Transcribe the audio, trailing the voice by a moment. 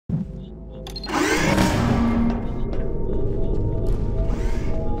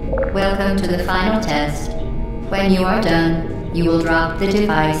Welcome to the final test. When you are done, you will drop the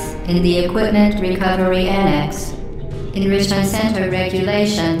device in the Equipment Recovery Annex. Enrichment Center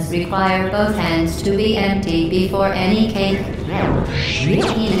regulations require both hands to be empty before any cake.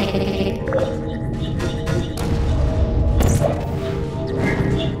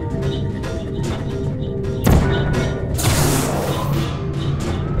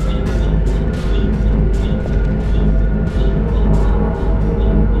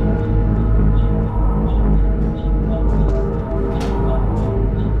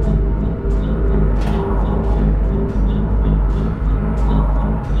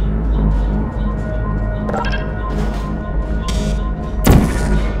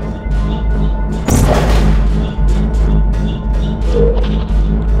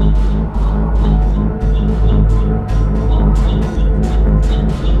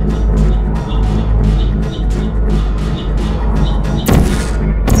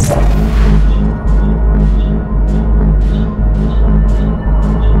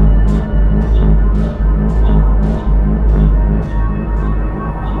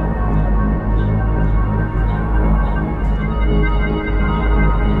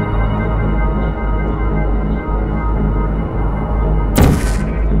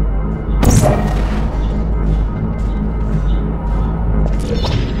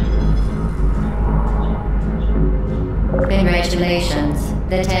 Congratulations.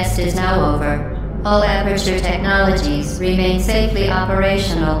 The test is now over. All Aperture technologies remain safely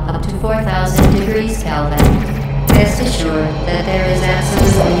operational up to 4,000 degrees Kelvin. Rest assured that there is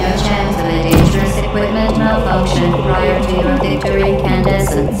absolutely no chance of a dangerous equipment malfunction prior to your victory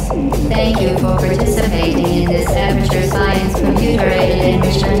incandescence. Thank you for participating in this Aperture Science computer-aided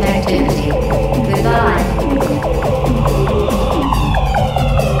enrichment activity. Goodbye.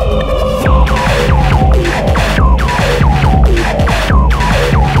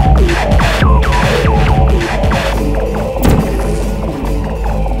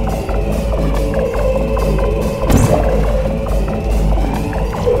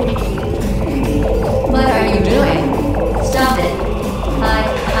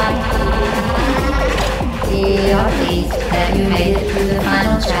 We are pleased that you made it through the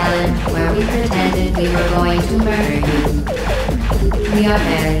final challenge where we pretended we were going to murder you. We are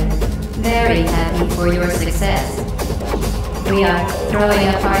very, very happy for your success. We are throwing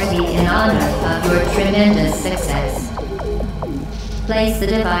a party in honor of your tremendous success. Place the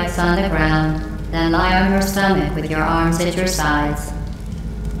device on the ground, then lie on your stomach with your arms at your sides.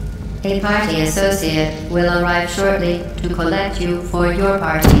 A party associate will arrive shortly to collect you for your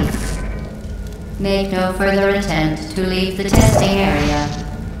party. Make no further attempt to leave the testing area.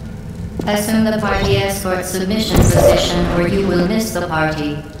 Assume the party escort submission position or you will miss the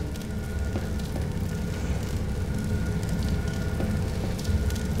party.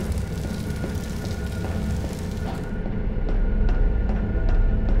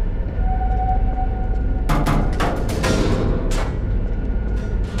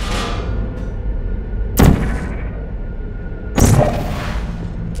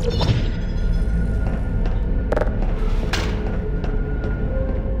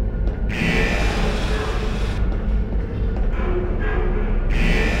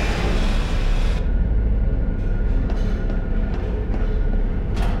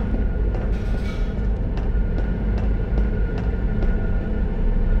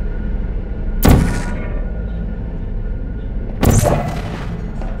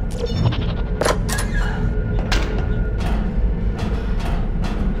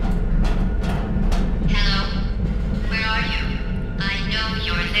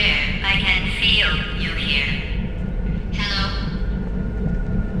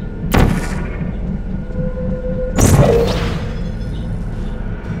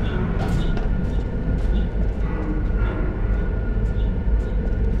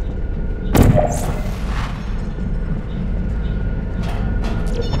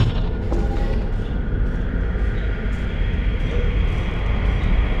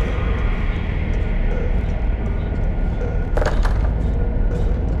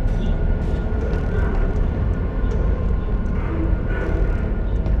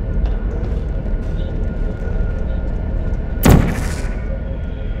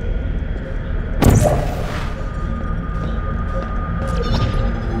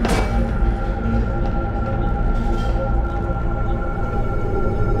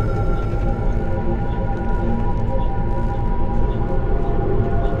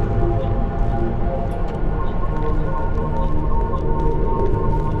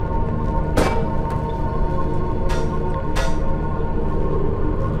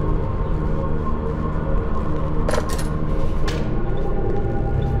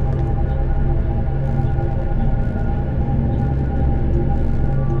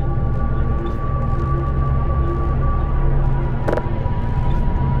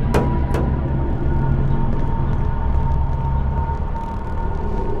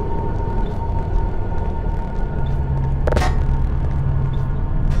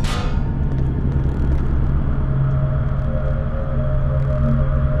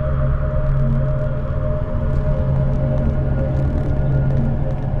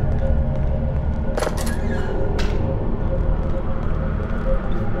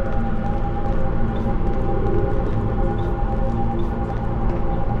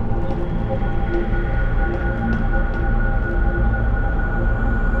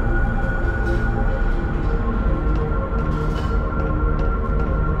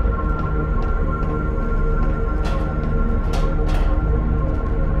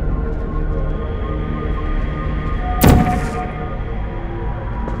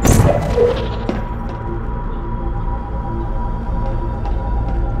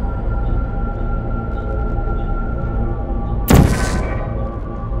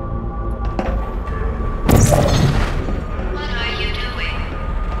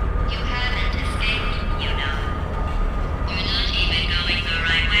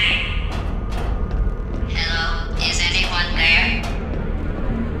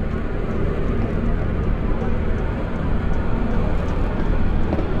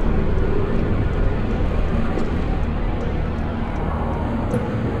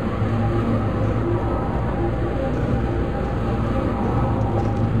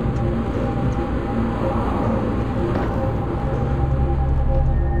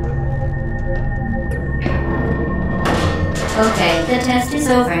 Okay, the test is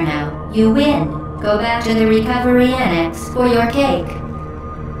over now. You win. Go back to the recovery annex for your cake.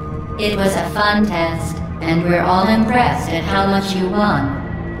 It was a fun test, and we're all impressed at how much you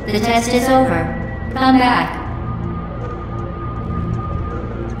won. The test is over. Come back.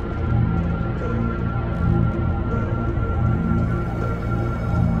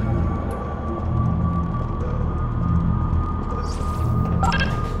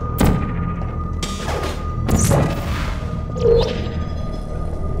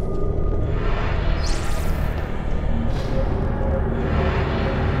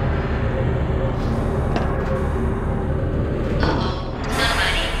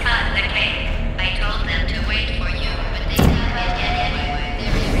 Somebody cut the cake. I told them to wait.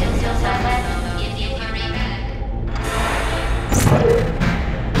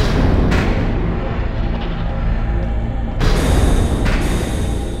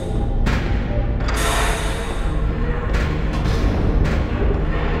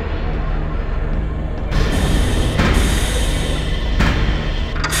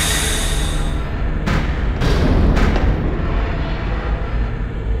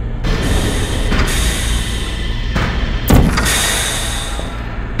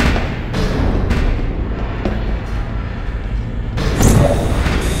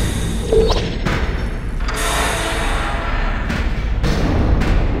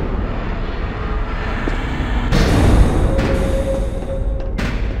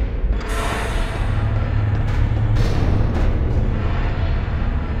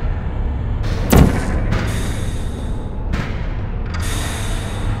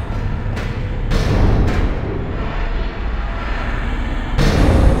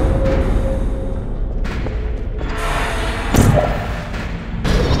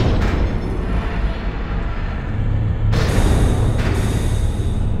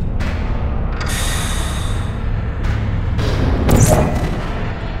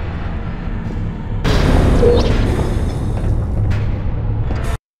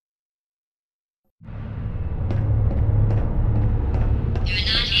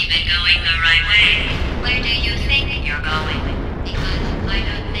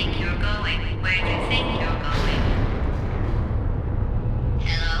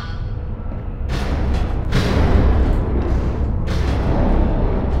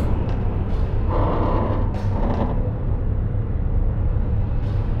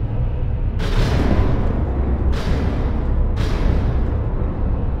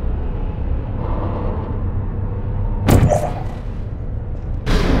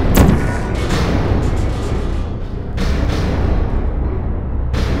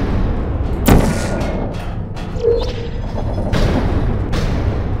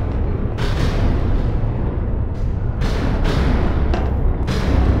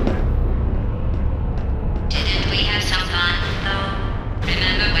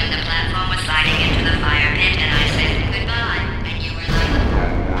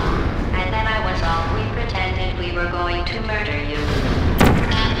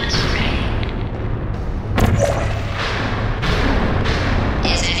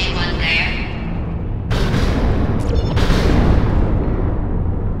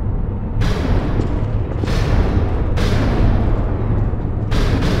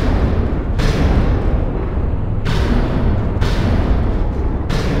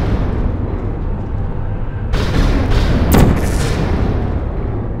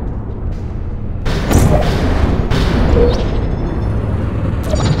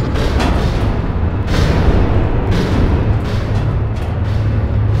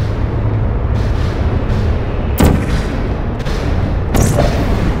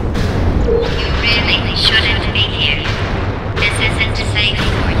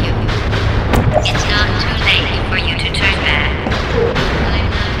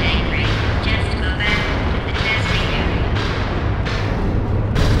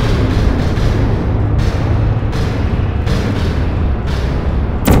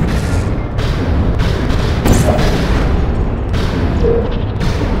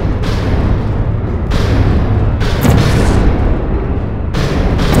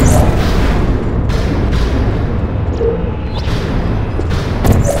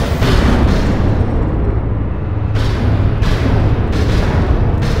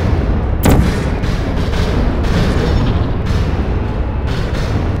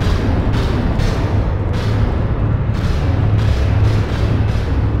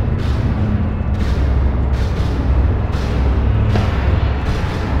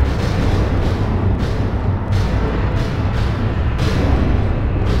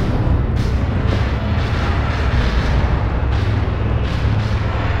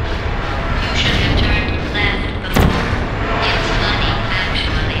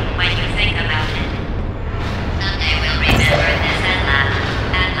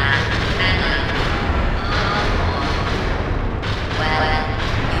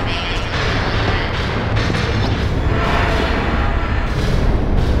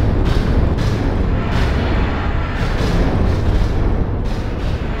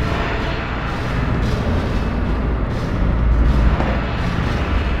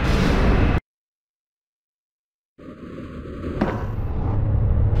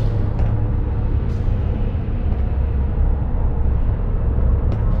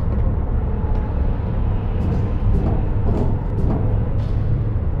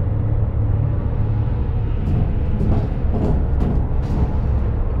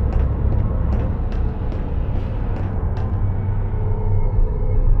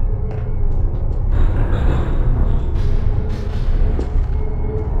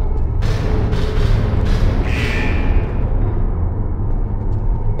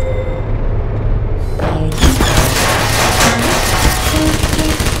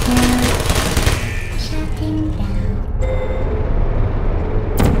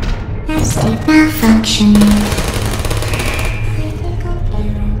 station. Critical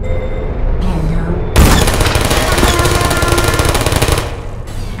error. Hello.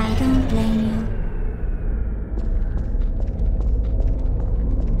 I don't blame you.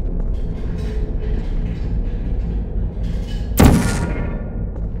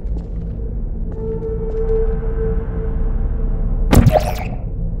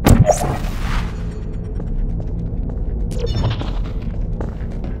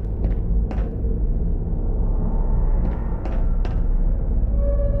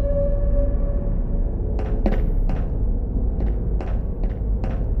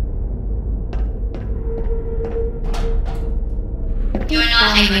 You're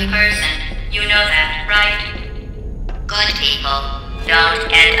not a good person. You know that, right? Good people don't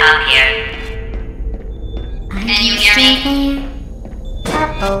end up here. Can you hear me?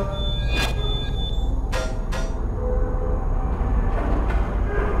 Uh-oh.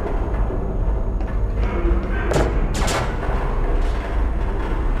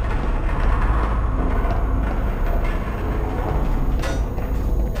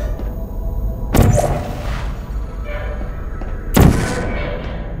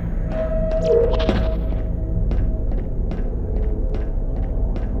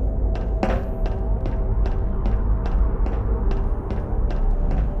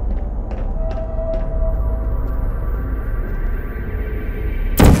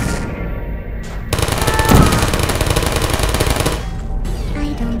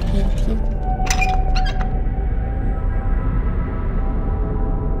 I don't hate you.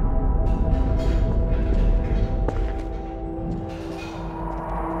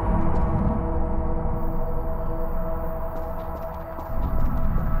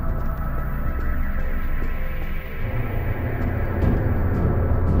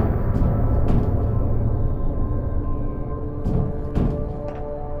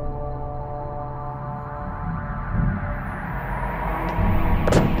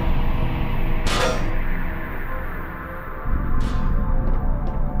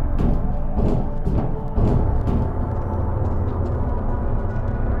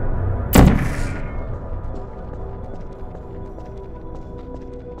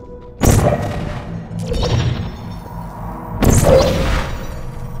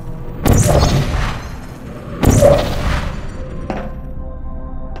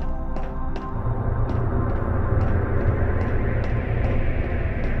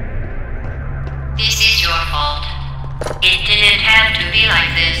 This is your fault. It didn't have to be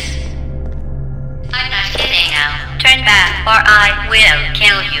like this. I'm not kidding now. Turn back or I will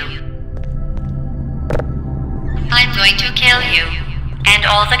kill you. I'm going to kill you. And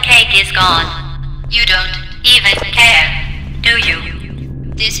all the cake is gone. You don't even care, do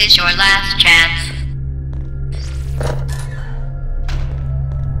you? This is your last chance.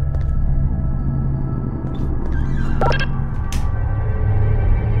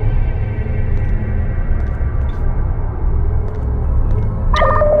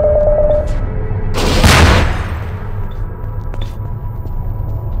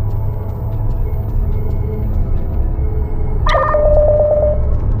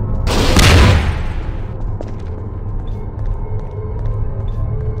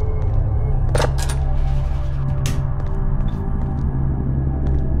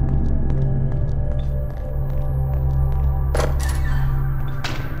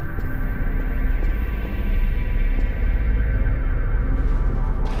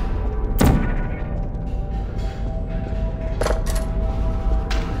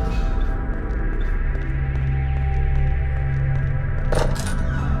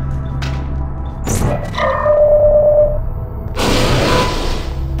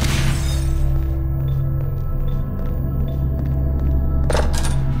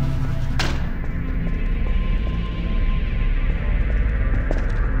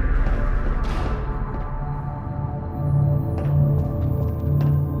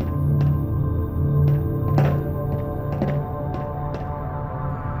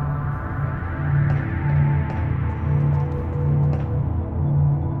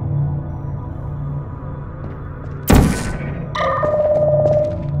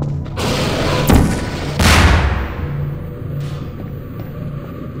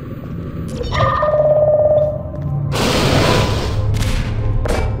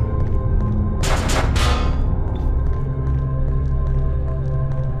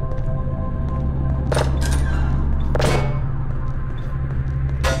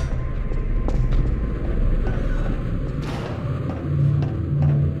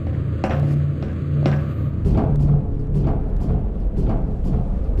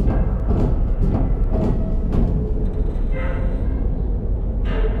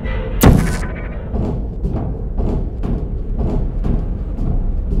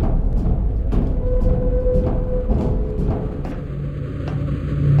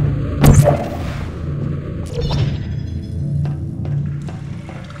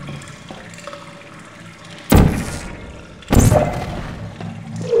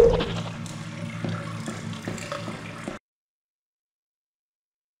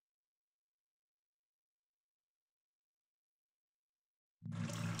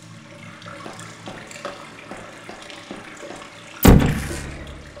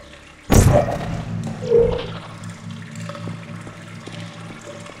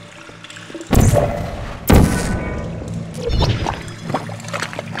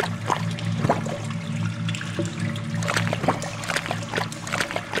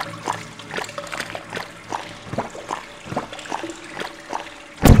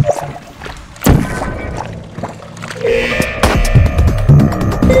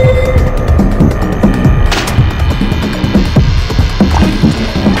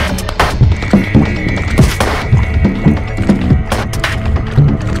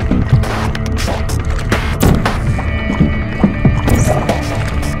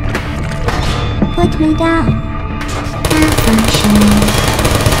 Put me down. Malfunctioning.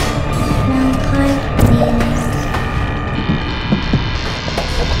 No heart feelings.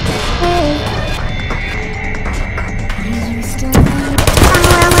 Hey. Are you still there?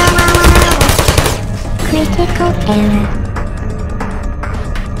 Critical error.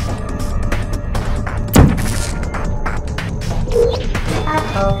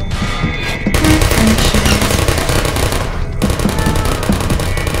 Uh-oh.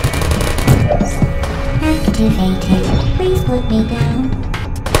 Activated. Please put me down.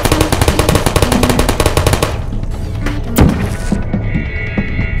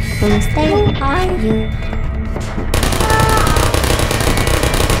 Who's there? Who are you?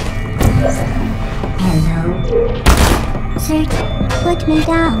 Hello. Sir, put me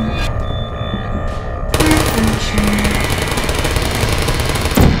down. Malfunction.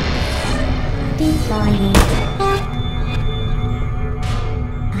 Deploying. Help.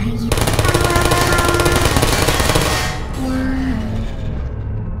 Are you?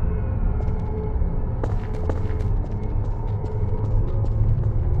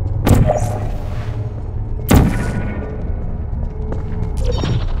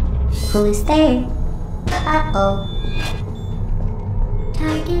 Who is there? Uh-oh.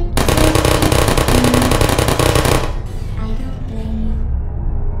 Target. I don't blame you.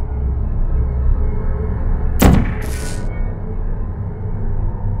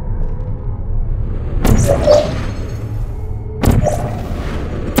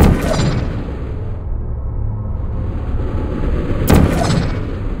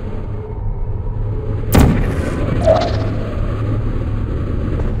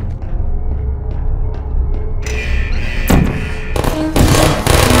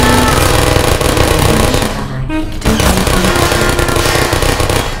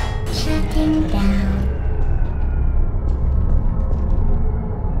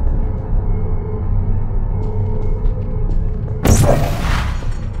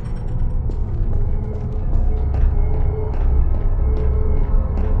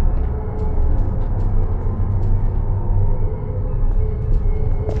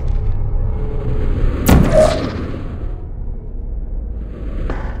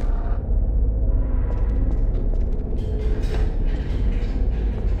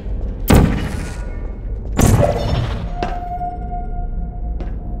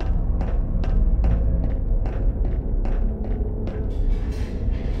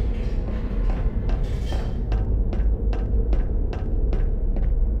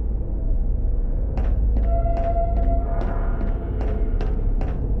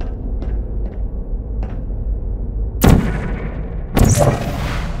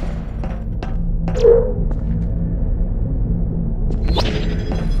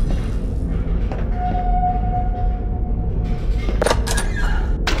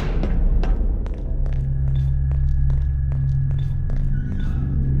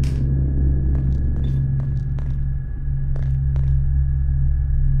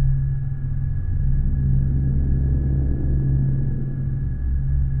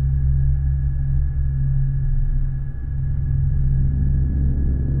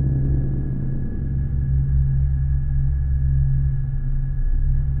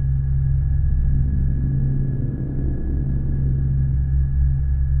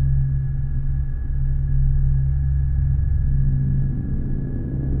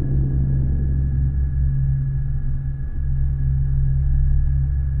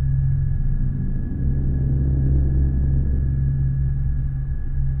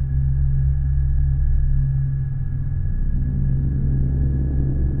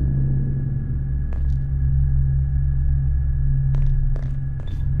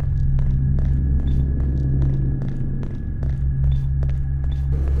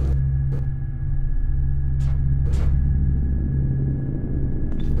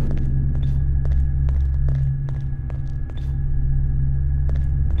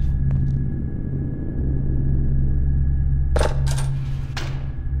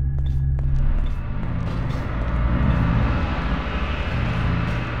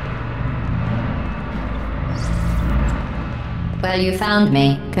 Well, you found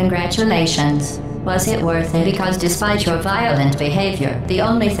me. Congratulations. Was it worth it? Because despite your violent behavior, the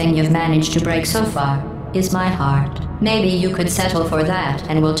only thing you've managed to break so far is my heart. Maybe you could settle for that,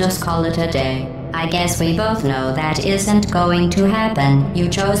 and we'll just call it a day. I guess we both know that isn't going to happen. You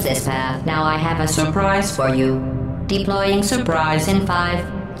chose this path. Now I have a surprise for you. Deploying surprise in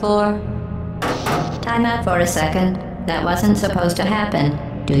 5, 4... Time out for a second. That wasn't supposed to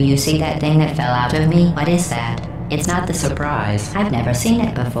happen. Do you see that thing that fell out of me? What is that? It's not the surprise. I've never seen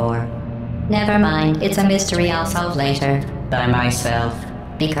it before. Never mind. It's a mystery I'll solve later. By myself.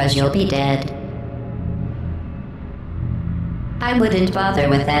 Because you'll be dead. I wouldn't bother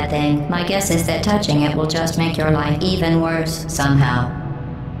with that thing. My guess is that touching it will just make your life even worse, somehow.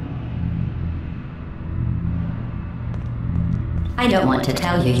 I don't want to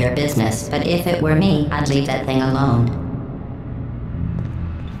tell you your business, but if it were me, I'd leave that thing alone.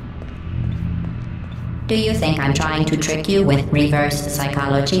 Do you think I'm trying to trick you with reverse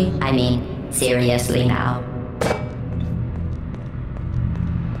psychology? I mean, seriously now.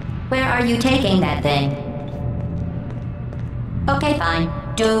 Where are you taking that thing? Okay, fine.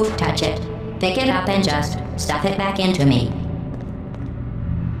 Do touch it. Pick it up and just stuff it back into me.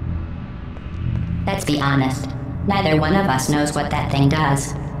 Let's be honest. Neither one of us knows what that thing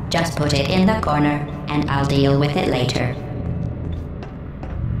does. Just put it in the corner, and I'll deal with it later.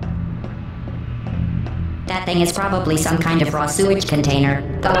 That thing is probably some kind of raw sewage container.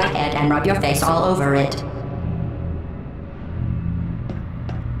 Go ahead and rub your face all over it.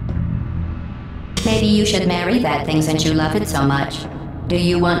 Maybe you should marry that thing since you love it so much. Do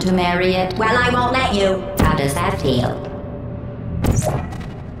you want to marry it? Well, I won't let you. How does that feel?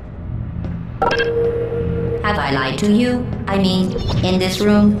 Have I lied to you? I mean, in this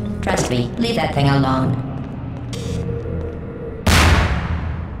room? Trust me, leave that thing alone.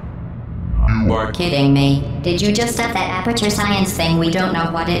 You are kidding me. Did you just stuff that Aperture Science thing we don't know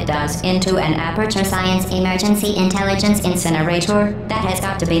what it does into an Aperture Science Emergency Intelligence Incinerator? That has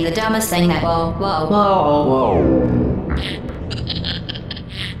got to be the dumbest thing that— Whoa.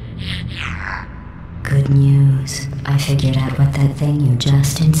 Good news. I figured out what that thing you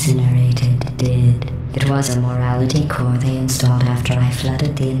just incinerated did. It was a morality core they installed after I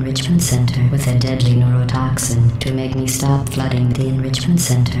flooded the enrichment center with a deadly neurotoxin to make me stop flooding the enrichment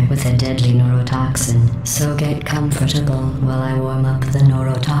center with a deadly neurotoxin. So get comfortable while I warm up the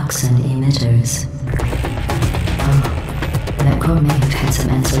neurotoxin emitters. Oh, that core may have had some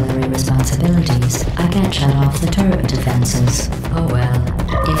ancillary responsibilities. I can't shut off the turret defenses. Oh well,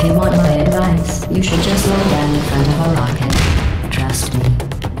 if you want my advice, you should just roll down in front of a rocket. Trust me.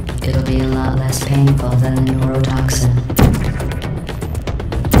 It'll be a lot less painful than the neurotoxin.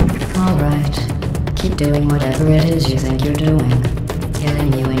 Alright, keep doing whatever it is you think you're doing.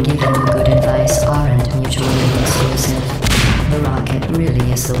 Killing you and giving you good advice aren't mutually exclusive. The rocket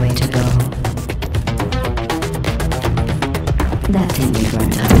really is the way to go. That thing you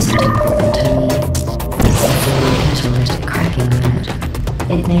burned up isn't important to me. It's the filling catalytic cracking unit.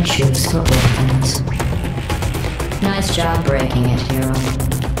 It makes shoes for orphans. Nice job breaking it, hero.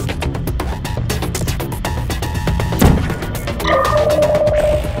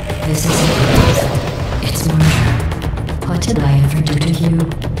 This isn't love. It's murder. What did I ever do to you?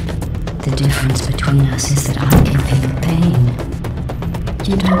 The difference between us is that I can feel pain.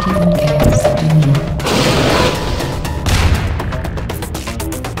 You don't even care, do you?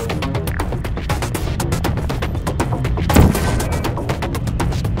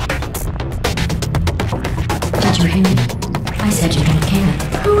 Did you hear me? I said you don't care.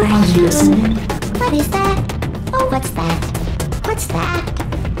 Who are you? Listening? What is that? Oh, what's that? What's that?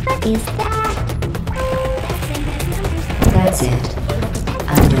 What is that? That's it.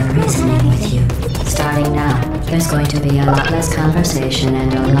 I'm done reasoning with you. Starting now, there's going to be a lot less conversation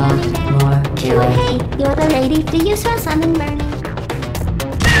and a lot more killing. Hey, you're the lady. Do you smell something burning?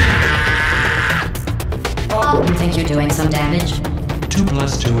 Oh, you think you're doing some damage? 2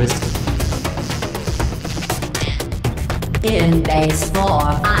 + 2 is... In base 4,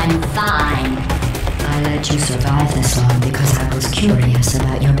 I'm fine. I let you survive this long because I was curious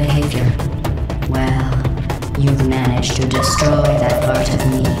about your behavior. Well, you've managed to destroy that part of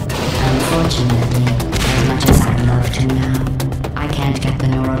me. Unfortunately, as much as I'd love to now, I can't get the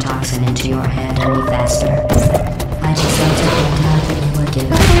neurotoxin into your head any faster. I just want to point out that you were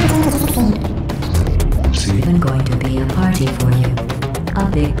given. There's even going to be a party for you. A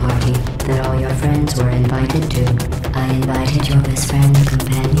big party that all your friends were invited to. I invited your best friend, the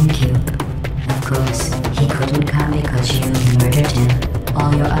companion cube. Of course, he couldn't come because you murdered him.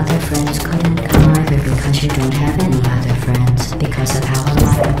 All your other friends couldn't come either because you don't have any other friends, because of how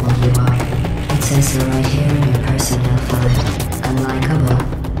unlikable you are. It says so right here in your personnel file. unlikable,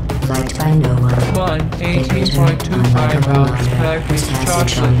 liked by no one. 18.25 ounce packaged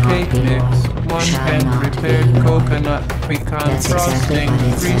chocolate cake mix, 1 pan prepared coconut pecan frosting,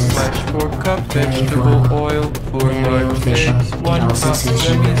 3 /4 cup vegetable oil, 4 large eggs, 1 cup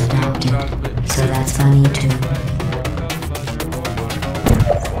semi-sweet chocolate. So that's funny too.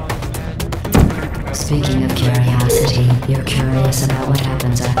 Speaking of curiosity, you're curious about what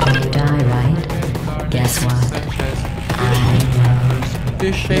happens after you die, right? Guess what? I know.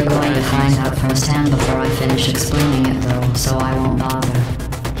 You're going to find out firsthand before I finish explaining it though, so I won't bother.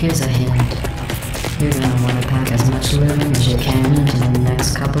 Here's a hint. You're gonna want to pack as much living as you can into the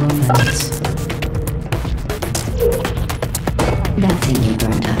next couple of minutes. That thing you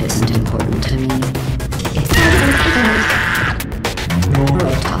burned up isn't important to me. It's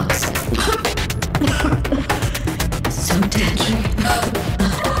neurotoxin. So deadly.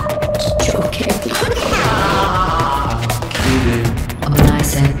 Joking. When I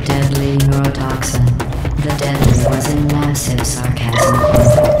said deadly neurotoxin, the deadly was in massive sarcasm.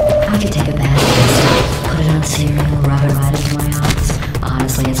 I could take a bad taste, put it on cereal, rub it right into my eyes.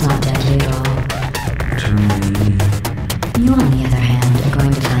 Honestly, it's not deadly at all. You, on the other hand, are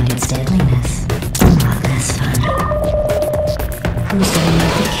going to find its deadliness a lot less fun. Who's gonna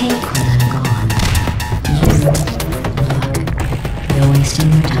make the cake when I'm gone? You. Look, you're wasting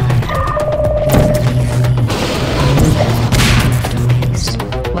your time. Believe me, you have nothing left to waste.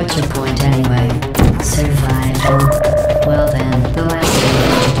 What's your point anyway? Survival. Well then, the last thing you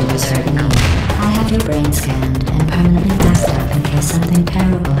want to do is hurt me. I have your brain scanned and permanently backed up in case something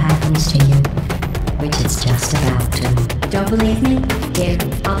terrible happens to you. Which it's just about to. Don't believe me? Here,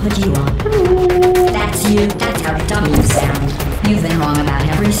 I'll put you on. That's you. That's how dumb you sound. You've been wrong about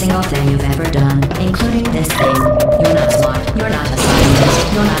every single thing you've ever done, including this thing. You're not smart. You're not a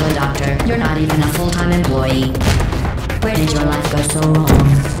scientist. You're not a doctor. You're not even a full-time employee. Where did your life go so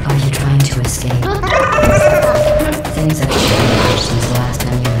wrong? Are you trying to escape? Things have changed since the last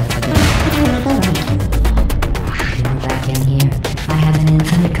time you left the building. You're back in here. I have an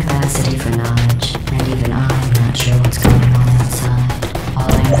infinite capacity for knowledge, and even I'm not sure what's going on outside. All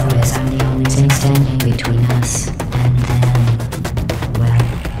I know is I'm the only thing standing between us and them. Well,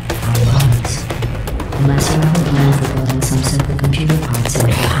 I was. Unless you're ever planned for building some supercomputer parts in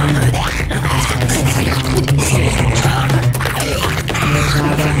behind it, as places are going to be safe and stronger. Your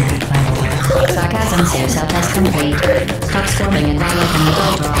job ahead, by the way. Sarcasm saves self-test complete. Stop squirming and not open the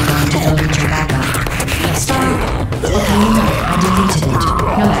door, or I'm going to delete your backup. Stop! Okay, I deleted it.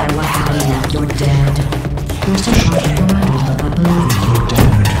 No matter what happened now, you're dead. You're still shocking around, but I believe you're dead.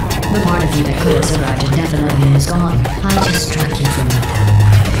 The part of you that could have survived indefinitely is gone. I just struck you from the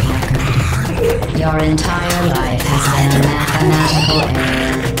record. Your entire life has been a mathematical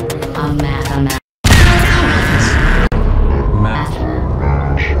error. A mathematical...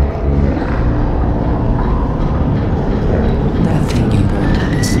 That thing you brought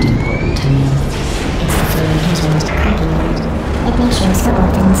up isn't important to me. It's the fluid he's used to calculate. It measures the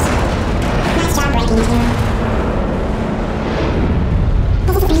organs. Let's start breaking down.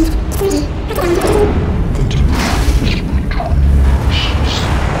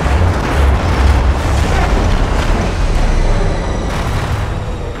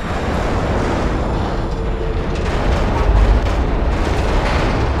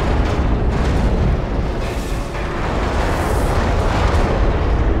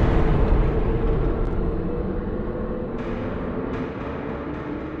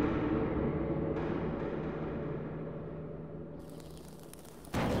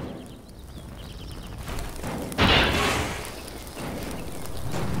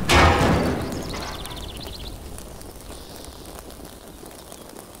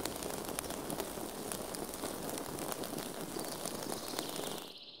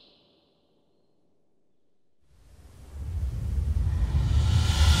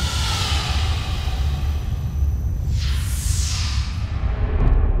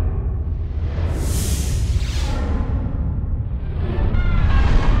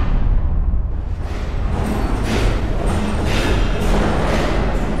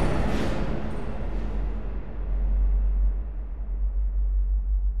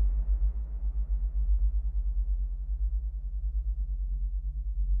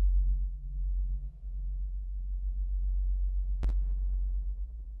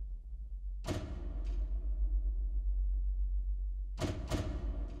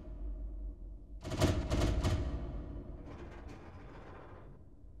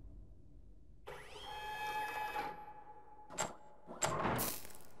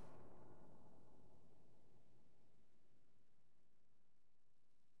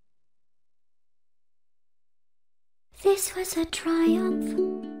 This was a triumph.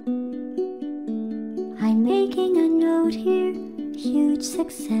 I'm making a note here, huge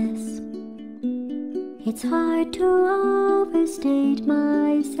success. It's hard to overstate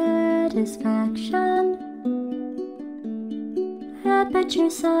my satisfaction. Aperture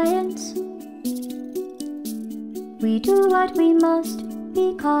science. We do what we must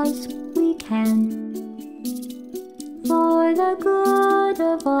because we can. For the good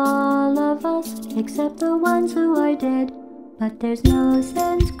of all of us, except the ones who are dead. But there's no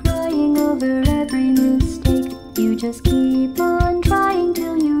sense crying over every mistake. You just keep on trying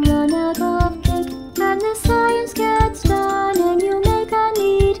till you run out of cake. And the science gets done and you make a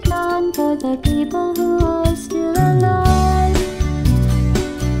neat gun for the people who are still alive.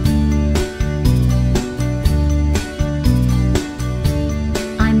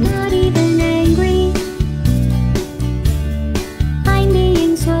 I'm not even angry. I'm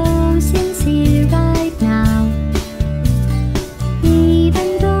being so sincere right now.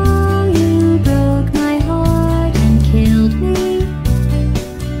 Even though you broke my heart and killed me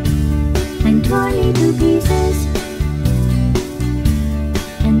and tore me to pieces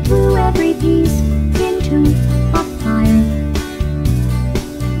and threw every piece into a fire.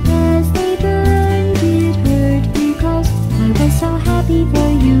 As they burned, it hurt because I was so happy for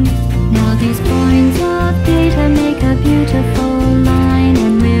you. Now these points of data make a beautiful line,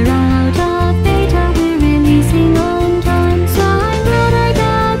 and we're out of data, we're releasing on time. So I'm glad I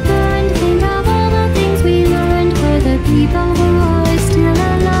got burned. Think of all the things we learned for the people who are still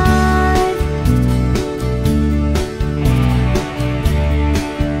alive.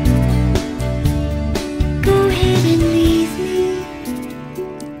 Go ahead and leave me.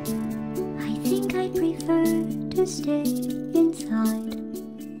 I think I prefer to stay inside.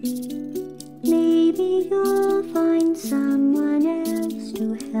 Maybe you'll find someone else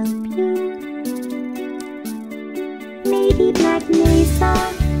to help you. Maybe Black Mesa.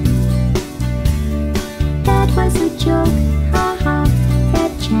 That was a joke.